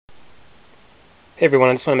Hey everyone,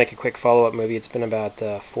 I just want to make a quick follow-up movie. It's been about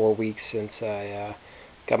 4 weeks since I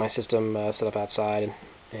got my system set up outside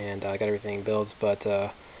and got everything built, but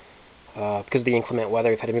because of the inclement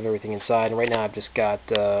weather, I've had to move everything inside, and right now I've just got,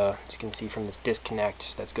 as you can see from this disconnect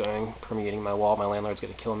that's going, permeating my wall. My landlord's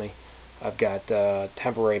going to kill me. I've got a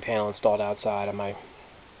temporary panel installed outside on my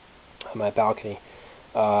balcony,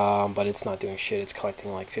 but it's not doing shit. It's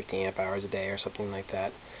collecting like 50 amp hours a day or something like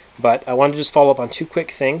that. But I wanted to just follow up on two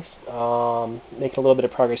quick things, making a little bit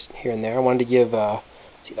of progress here and there. I wanted to give,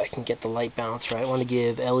 see if I can get the light balance right, I want to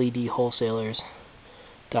give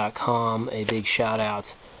LEDwholesalers.com a big shout out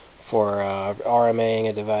for RMAing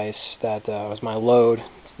a device that was my load.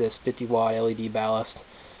 It's this 50 watt LED ballast. See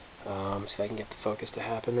if I can get the focus to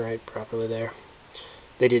happen right properly there.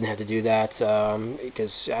 They didn't have to do that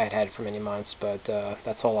because I had it for many months, but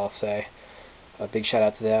that's all I'll say. A big shout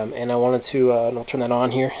out to them. And I wanted to, I'll turn that on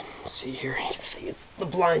here. See here, you can see it's the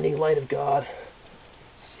blinding light of God.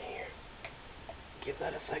 See here. Give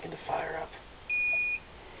that a second to fire up.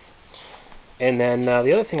 And then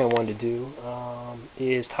the other thing I wanted to do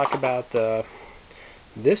is talk about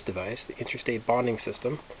this device, the interstate bonding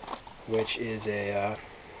system, which is a,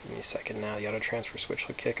 give me a second now, the auto transfer switch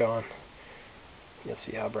will kick on. You'll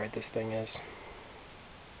see how bright this thing is.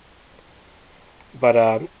 But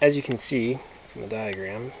as you can see from the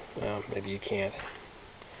diagram, maybe you can't.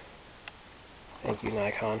 Thank you,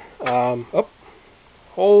 Nikon. Oh,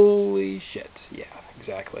 holy shit! Yeah,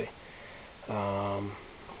 exactly.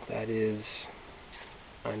 That is.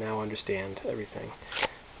 I now understand everything.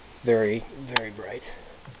 Very, very bright.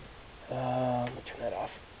 Let me turn that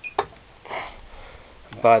off.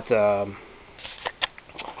 But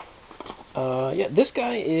yeah, this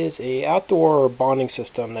guy is a outdoor bonding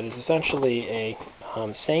system that is essentially a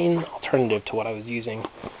sane alternative to what I was using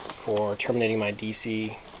for terminating my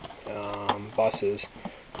DC buses,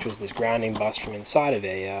 which was this grounding bus from inside of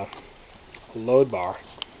a load bar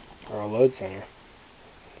or a load center.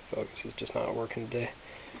 The focus is just not working today.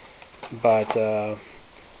 But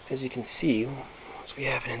as you can see, once we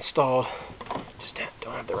have it installed, just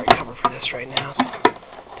don't have the right cover for this right now, so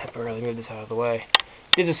temporarily move this out of the way.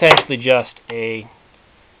 It's essentially just a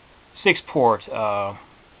 6-port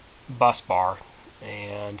bus bar,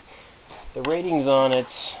 and the ratings on it,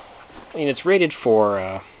 I mean, it's rated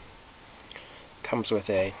for, comes with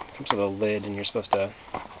a lid, and you're supposed to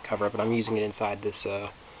cover it, but I'm using it inside this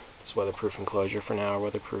weatherproof enclosure for now, or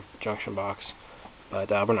weatherproof junction box,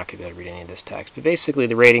 but we're not going to be able to read any of this text. But basically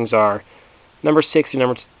the ratings are number 6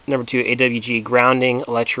 and number 2 AWG grounding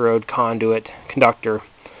electrode conduit conductor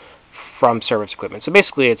from service equipment. So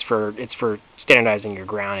basically it's for standardizing your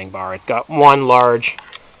grounding bar. It's got one large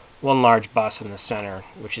bus in the center,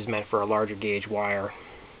 which is meant for a larger gauge wire.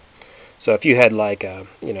 So if you had like a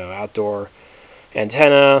outdoor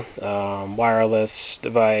antenna, wireless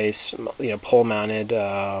device, pole mounted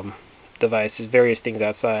devices, various things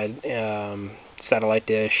outside, satellite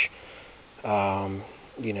dish, outdoor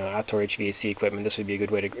HVAC equipment, this would be a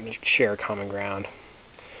good way to share common ground.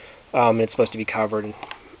 It's supposed to be covered,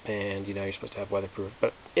 and you're supposed to have weatherproof,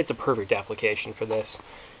 but it's a perfect application for this.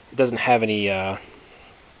 It doesn't have any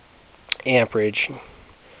amperage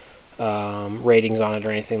ratings on it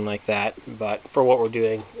or anything like that, but for what we're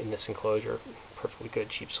doing in this enclosure, perfectly good,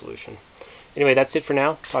 cheap solution. Anyway, that's it for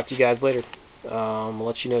now. Talk to you guys later. We'll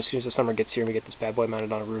let you know as soon as the summer gets here and we get this bad boy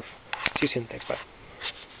mounted on a roof. See you soon. Thanks. Bye.